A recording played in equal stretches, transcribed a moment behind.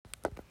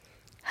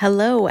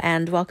Hello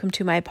and welcome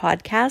to my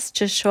podcast,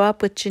 Just Show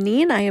Up with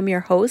Janine. I am your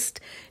host,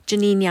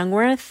 Janine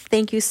Youngworth.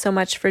 Thank you so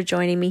much for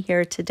joining me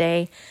here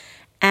today.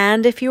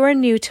 And if you are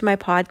new to my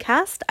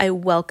podcast, I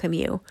welcome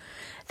you.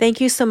 Thank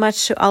you so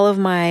much to all of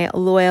my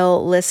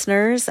loyal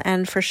listeners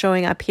and for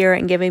showing up here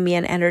and giving me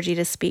an energy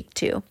to speak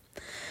to.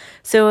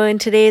 So in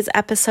today's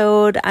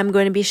episode, I'm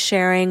going to be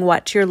sharing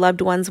what your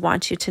loved ones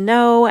want you to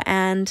know.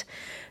 And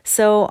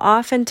so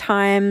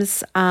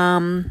oftentimes,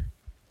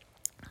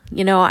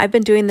 I've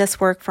been doing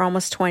this work for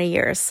almost 20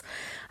 years.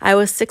 I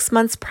was 6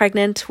 months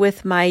pregnant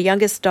with my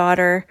youngest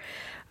daughter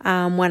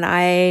when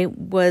I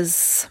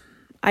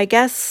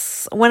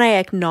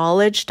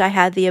acknowledged I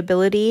had the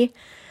ability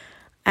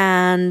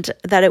and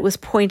that it was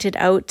pointed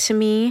out to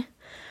me.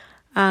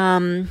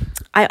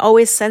 I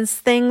always sense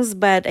things,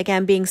 but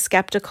again, being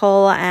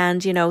skeptical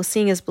and,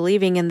 seeing is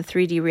believing in the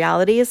 3D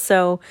realities.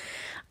 So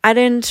I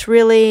didn't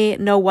really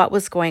know what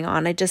was going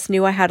on. I just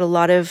knew I had a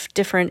lot of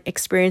different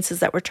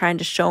experiences that were trying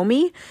to show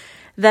me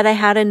that I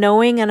had a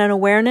knowing and an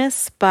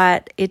awareness,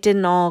 but it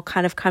didn't all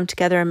kind of come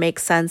together and make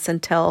sense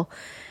until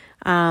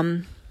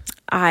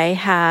I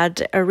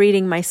had a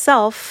reading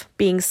myself,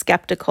 being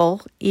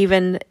skeptical,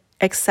 even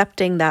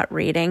accepting that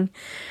reading.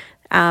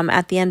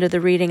 At the end of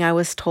the reading, I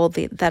was told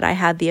that I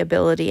had the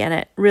ability, and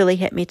it really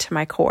hit me to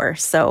my core.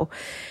 So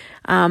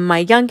my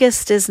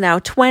youngest is now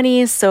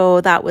 20,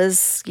 so that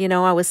was,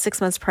 I was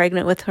 6 months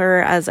pregnant with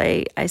her, as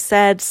I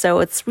said. So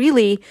it's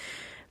really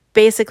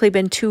basically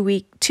been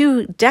 2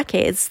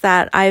 decades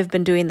that I've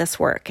been doing this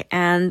work.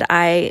 And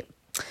I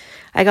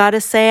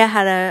gotta say, I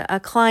had a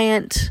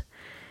client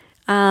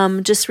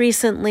just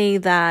recently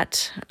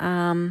that,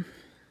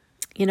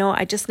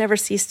 I just never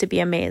ceased to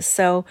be amazed.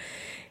 So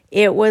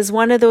it was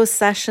one of those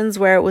sessions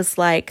where it was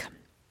a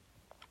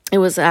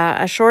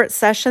short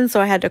session,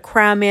 so I had to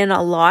cram in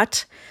a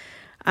lot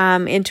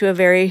into a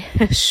very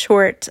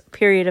short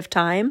period of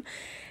time.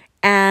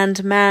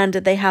 And man,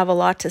 did they have a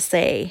lot to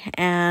say.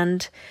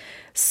 And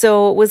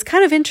so it was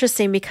kind of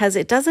interesting because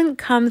it doesn't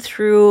come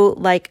through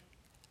like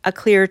a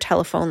clear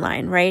telephone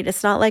line, right?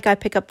 It's not like I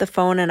pick up the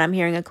phone and I'm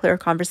hearing a clear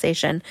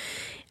conversation.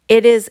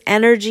 It is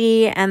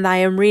energy, and I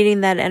am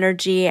reading that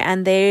energy,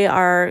 and they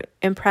are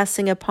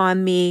impressing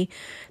upon me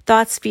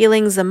thoughts,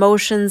 feelings,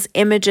 emotions,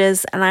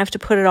 images, and I have to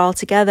put it all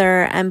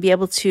together and be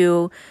able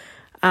to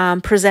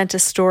present a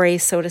story,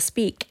 so to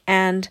speak.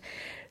 And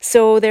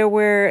so there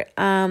were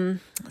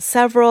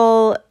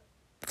several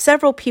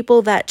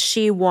people that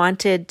she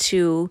wanted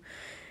to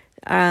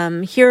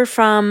hear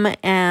from,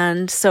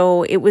 and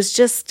so it was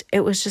just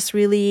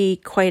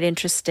really quite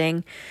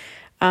interesting.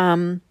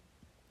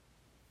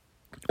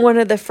 One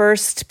of the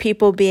first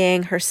people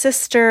being her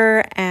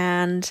sister,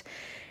 and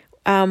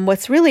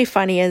what's really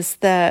funny is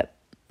the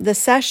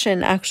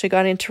session actually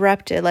got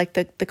interrupted, like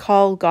the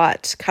call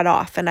got cut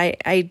off, and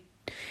I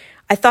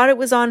thought it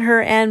was on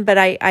her end, but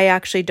I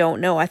actually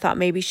don't know. I thought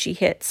maybe she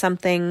hit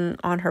something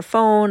on her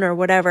phone or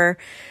whatever.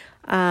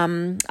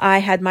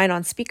 I had mine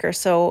on speaker,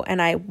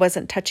 and I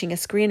wasn't touching a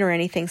screen or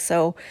anything.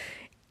 So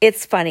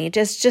it's funny,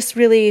 just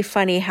really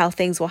funny how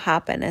things will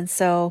happen. And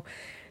so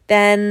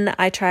then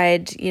I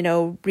tried,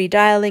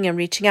 redialing and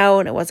reaching out,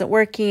 and it wasn't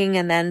working.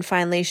 And then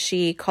finally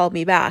she called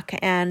me back.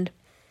 And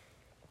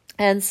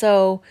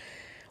so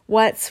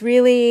what's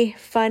really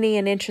funny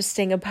and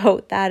interesting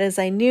about that is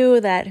I knew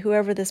that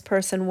whoever this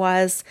person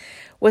was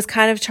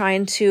kind of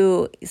trying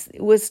to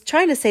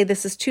say,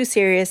 this is too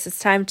serious. It's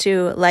time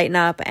to lighten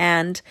up.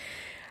 And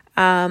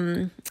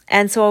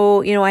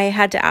so, I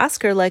had to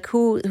ask her, like,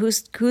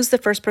 who's the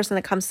first person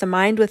that comes to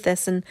mind with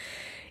this? And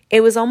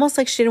it was almost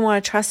like she didn't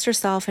want to trust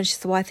herself. And she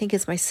said, well, I think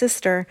it's my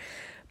sister.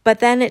 But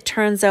then it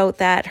turns out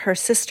that her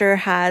sister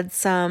had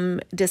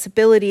some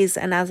disabilities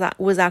and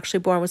was actually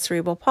born with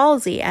cerebral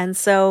palsy. And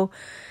so,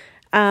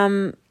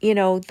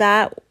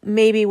 that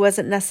maybe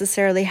wasn't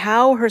necessarily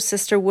how her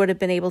sister would have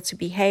been able to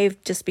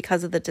behave just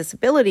because of the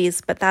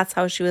disabilities, but that's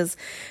how she was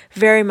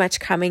very much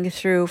coming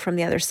through from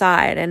the other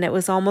side. And it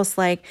was almost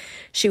like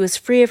she was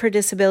free of her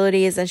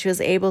disabilities and she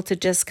was able to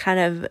just kind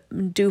of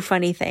do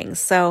funny things.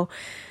 So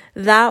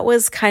that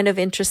was kind of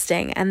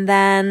interesting. And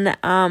then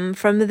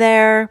from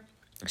there,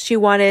 she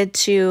wanted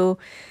to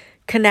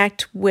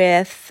connect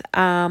with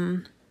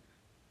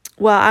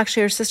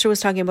actually, her sister was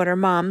talking about her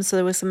mom, so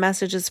there was some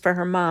messages for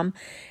her mom.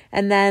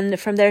 And then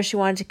from there, she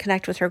wanted to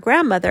connect with her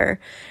grandmother,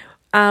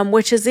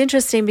 which is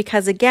interesting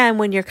because, again,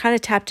 when you're kind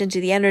of tapped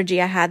into the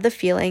energy, I had the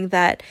feeling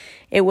that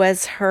it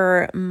was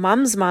her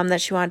mom's mom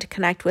that she wanted to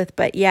connect with,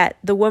 but yet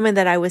the woman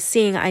that I was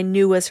seeing, I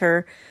knew was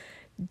her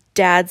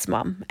dad's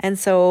mom. And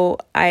so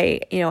I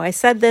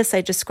said this,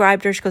 I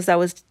described her, because that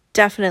was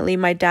definitely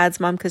my dad's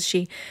mom, because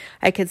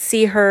I could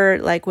see her,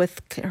 like,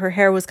 with her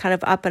hair was kind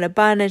of up in a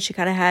bun, and she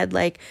kind of had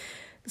like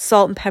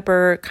salt and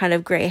pepper kind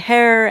of gray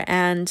hair,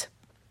 and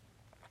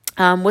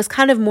was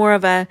kind of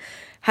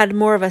had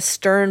more of a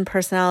stern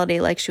personality.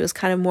 Like, she was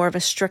kind of more of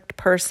a strict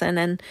person.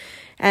 And,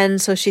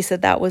 And so she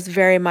said that was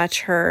very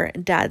much her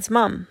dad's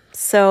mom.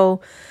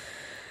 So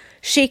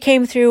she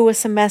came through with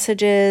some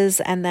messages,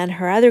 and then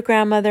her other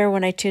grandmother,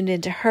 when I tuned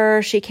into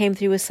her, she came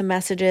through with some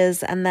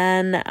messages, and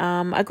then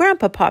a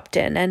grandpa popped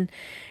in,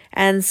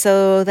 and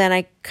so then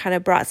I kind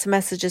of brought some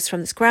messages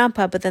from this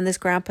grandpa, but then this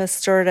grandpa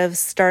sort of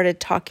started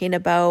talking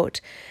about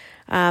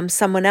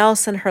someone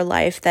else in her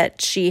life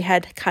that she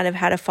had kind of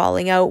had a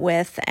falling out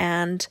with.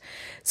 And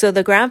so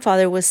the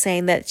grandfather was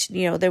saying that,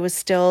 there was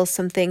still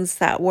some things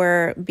that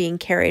were being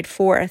carried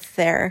forth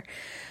there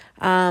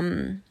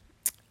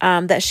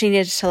that she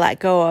needed to let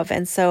go of.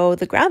 And so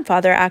the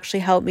grandfather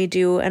actually helped me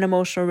do an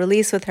emotional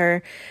release with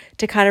her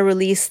to kind of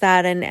release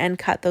that and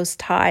cut those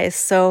ties.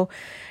 So,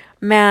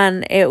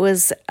 man, it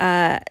was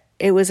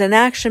an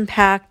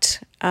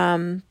action-packed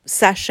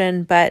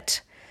session,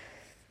 but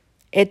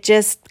it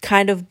just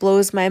kind of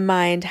blows my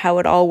mind how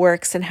it all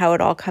works and how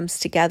it all comes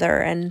together,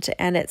 and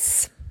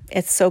it's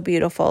so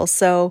beautiful.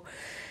 So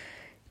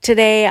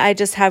today I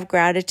just have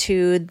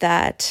gratitude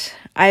that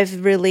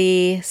I've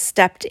really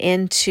stepped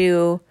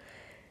into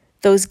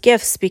those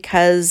gifts,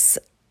 because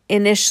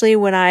initially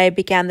when I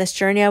began this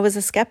journey, I was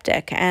a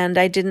skeptic and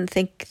I didn't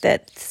think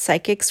that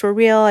psychics were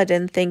real. I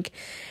didn't think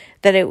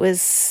that it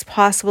was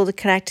possible to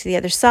connect to the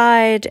other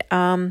side.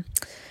 I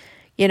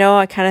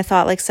kind of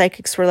thought like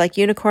psychics were like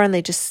unicorns.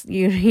 They just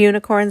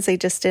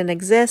didn't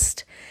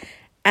exist.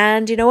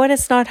 And you know what?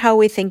 It's not how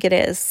we think it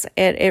is.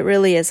 It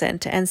really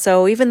isn't. And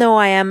so even though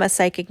I am a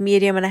psychic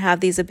medium and I have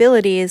these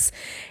abilities,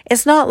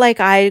 it's not like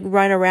I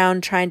run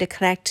around trying to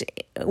connect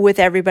with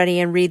everybody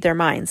and read their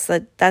minds.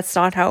 That's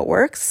not how it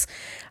works.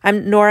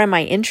 Nor am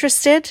I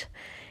interested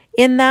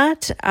in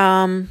that.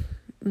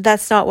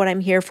 That's not what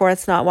I'm here for.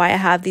 It's not why I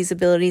have these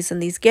abilities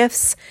and these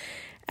gifts.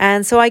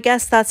 And so I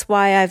guess that's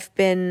why I've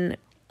been,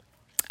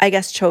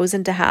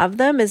 chosen to have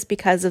them, is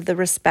because of the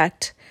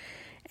respect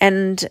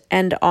and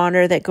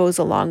honor that goes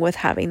along with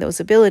having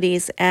those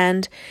abilities.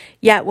 And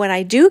yet when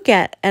I do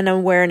get an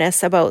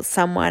awareness about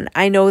someone,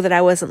 I know that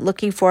I wasn't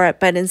looking for it,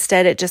 but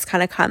instead it just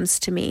kind of comes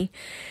to me.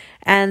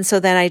 And so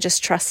then I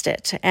just trust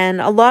it.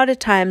 And a lot of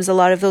times, a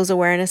lot of those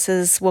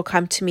awarenesses will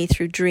come to me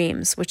through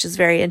dreams, which is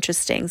very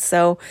interesting.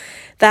 So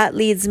that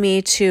leads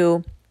me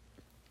to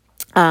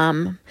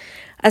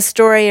a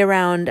story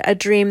around a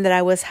dream that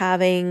I was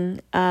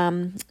having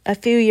a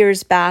few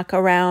years back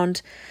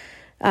around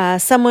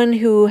someone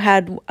who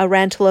had a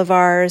rental of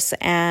ours.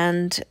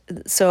 And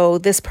so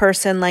this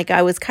person,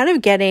 I was kind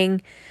of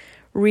getting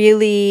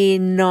really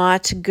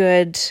not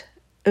good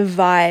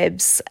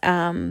vibes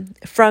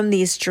from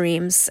these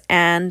dreams.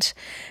 And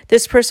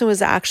this person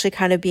was actually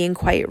kind of being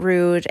quite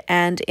rude.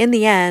 And in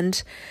the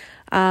end,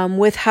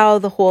 with how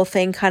the whole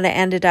thing kind of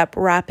ended up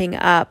wrapping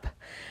up,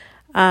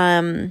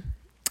 my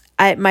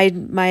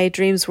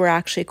dreams were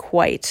actually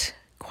quite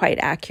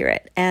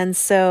accurate. And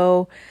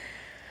so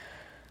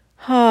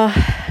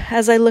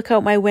as I look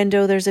out my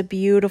window, there's a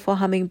beautiful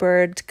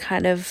hummingbird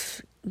kind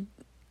of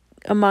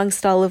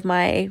amongst all of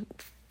my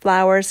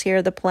flowers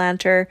here, the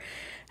planter.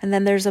 And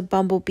then there's a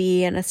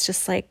bumblebee, and it's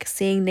just like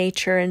seeing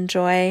nature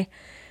enjoy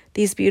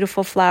these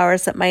beautiful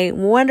flowers that my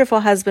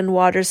wonderful husband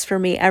waters for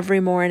me every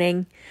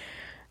morning,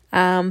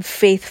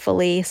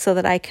 faithfully, so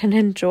that I can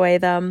enjoy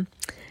them.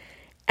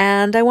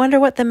 And I wonder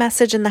what the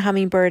message in the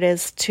hummingbird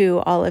is to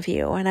all of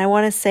you. And I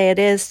want to say it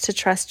is to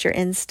trust your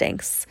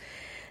instincts.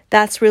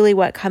 That's really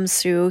what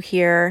comes through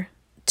here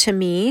to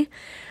me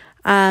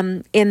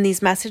in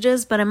these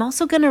messages. But I'm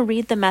also going to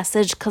read the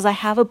message because I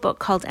have a book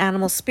called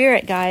Animal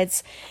Spirit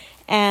Guides.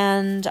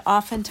 And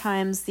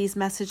oftentimes these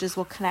messages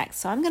will connect.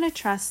 So I'm going to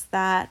trust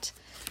that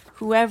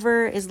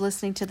whoever is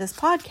listening to this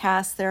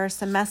podcast, there are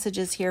some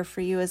messages here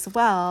for you as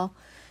well,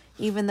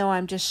 even though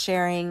I'm just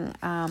sharing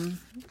some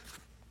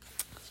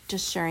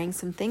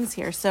things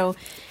here. So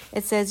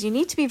it says, you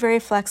need to be very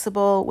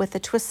flexible with the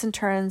twists and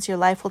turns your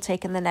life will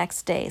take in the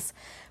next days.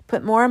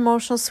 Put more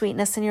emotional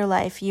sweetness in your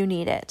life. You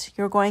need it.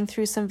 You're going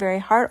through some very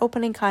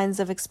heart-opening kinds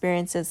of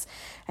experiences,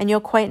 and you'll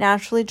quite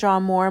naturally draw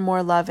more and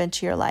more love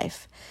into your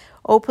life.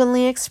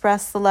 Openly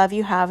express the love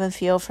you have and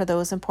feel for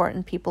those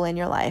important people in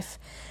your life.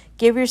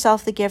 Give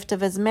yourself the gift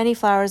of as many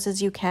flowers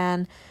as you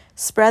can.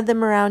 Spread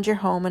them around your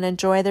home and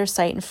enjoy their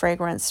sight and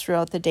fragrance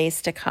throughout the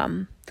days to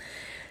come.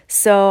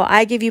 So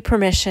I give you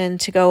permission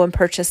to go and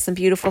purchase some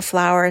beautiful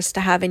flowers to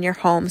have in your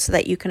home so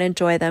that you can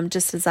enjoy them,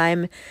 just as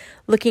I'm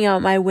looking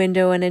out my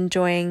window and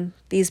enjoying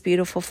these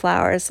beautiful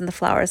flowers and the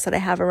flowers that I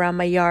have around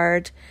my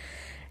yard.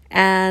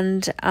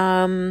 And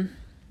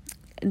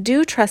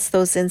do trust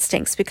those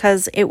instincts,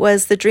 because it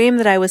was the dream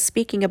that I was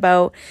speaking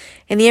about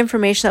and the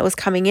information that was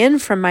coming in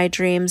from my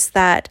dreams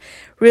that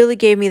really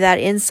gave me that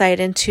insight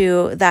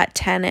into that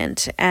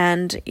tenant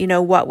and,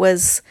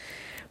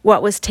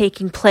 what was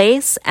taking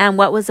place and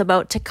what was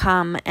about to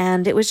come.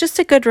 And it was just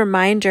a good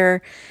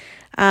reminder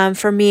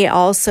for me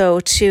also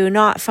to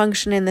not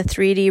function in the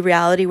 3D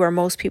reality where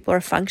most people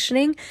are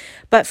functioning,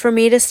 but for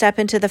me to step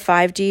into the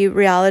 5D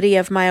reality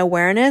of my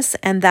awareness,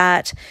 and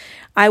that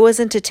I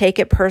wasn't to take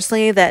it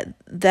personally,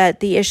 that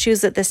the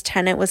issues that this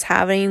tenant was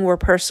having were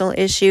personal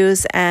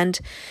issues. And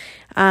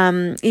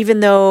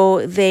even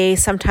though they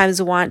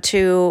sometimes want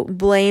to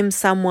blame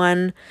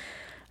someone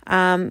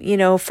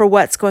for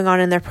what's going on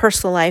in their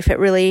personal life. It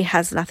really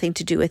has nothing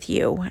to do with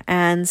you.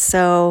 And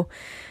so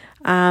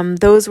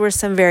those were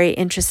some very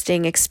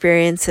interesting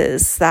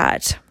experiences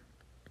that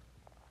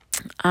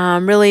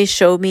really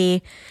showed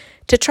me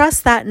to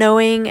trust that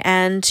knowing,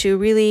 and to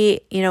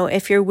really,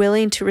 if you're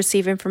willing to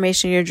receive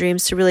information in your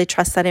dreams, to really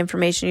trust that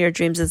information in your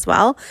dreams as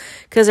well,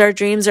 because our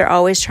dreams are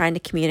always trying to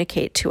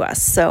communicate to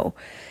us. So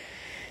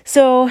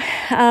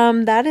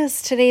that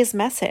is today's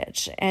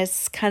message.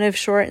 It's kind of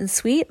short and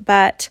sweet,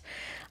 but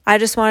I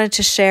just wanted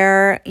to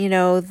share,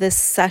 this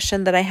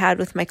session that I had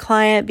with my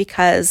client,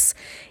 because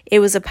it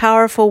was a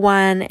powerful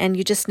one, and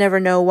you just never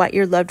know what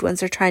your loved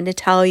ones are trying to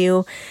tell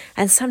you.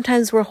 And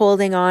sometimes we're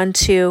holding on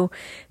to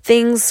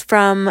things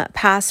from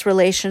past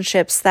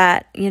relationships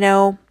that,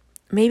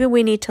 maybe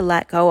we need to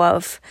let go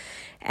of,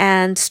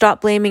 and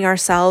stop blaming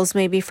ourselves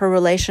maybe for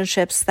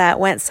relationships that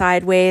went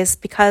sideways,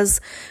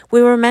 because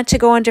we were meant to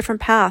go on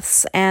different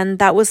paths. And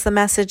that was the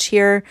message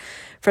here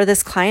for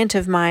this client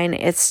of mine.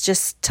 It's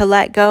just to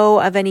let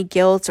go of any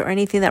guilt or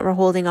anything that we're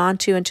holding on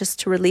to, and just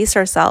to release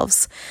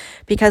ourselves,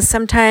 because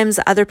sometimes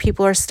other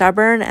people are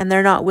stubborn and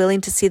they're not willing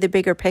to see the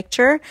bigger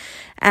picture,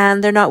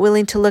 and they're not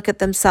willing to look at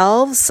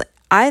themselves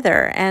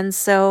either. And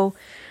so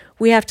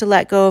we have to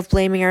let go of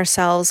blaming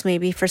ourselves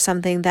maybe for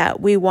something that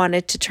we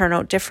wanted to turn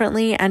out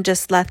differently, and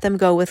just let them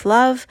go with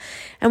love.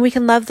 And we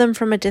can love them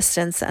from a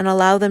distance and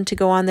allow them to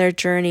go on their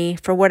journey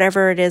for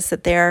whatever it is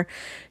that they're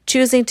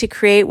choosing to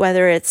create,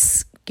 whether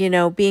it's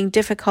being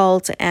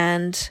difficult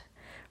and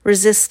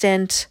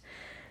resistant,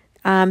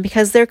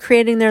 because they're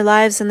creating their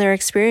lives and their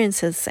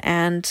experiences,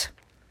 and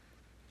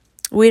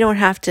we don't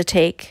have to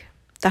take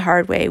the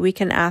hard way. We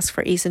can ask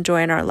for ease and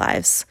joy in our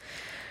lives.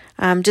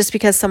 Just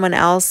because someone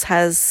else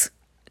has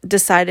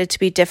decided to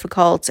be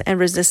difficult and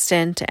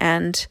resistant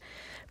and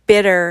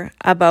bitter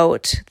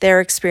about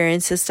their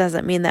experiences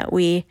doesn't mean that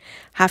we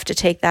have to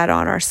take that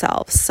on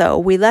ourselves. So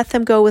we let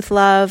them go with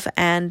love,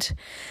 and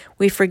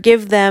we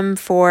forgive them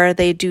for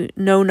they do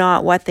know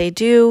not what they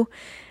do,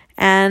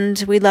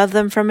 and we love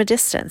them from a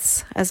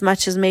distance. As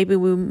much as maybe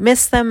we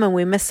miss them and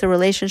we miss the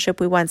relationship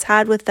we once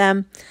had with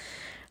them,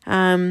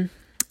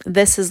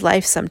 this is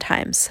life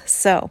sometimes.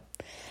 So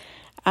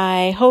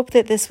I hope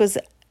that this was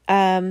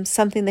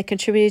something that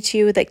contributed to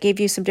you, that gave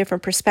you some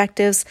different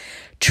perspectives.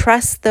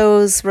 Trust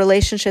those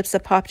relationships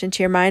that popped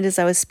into your mind as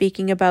I was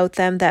speaking about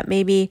them, that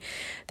maybe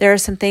there are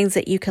some things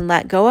that you can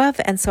let go of.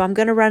 And so I'm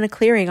going to run a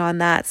clearing on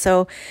that.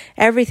 So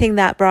everything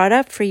that brought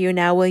up for you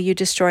now, will you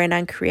destroy and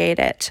uncreate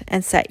it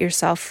and set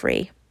yourself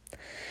free?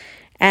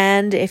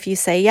 And if you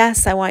say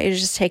yes, I want you to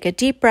just take a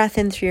deep breath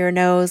in through your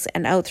nose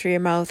and out through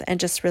your mouth, and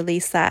just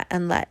release that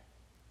and let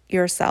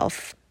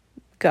yourself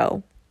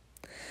go.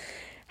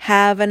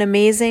 Have an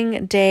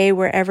amazing day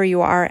wherever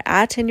you are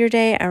at in your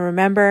day. And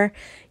remember,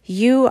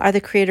 you are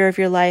the creator of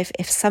your life.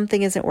 If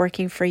something isn't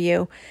working for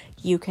you,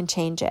 you can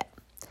change it.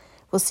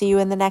 We'll see you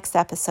in the next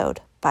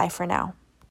episode. Bye for now.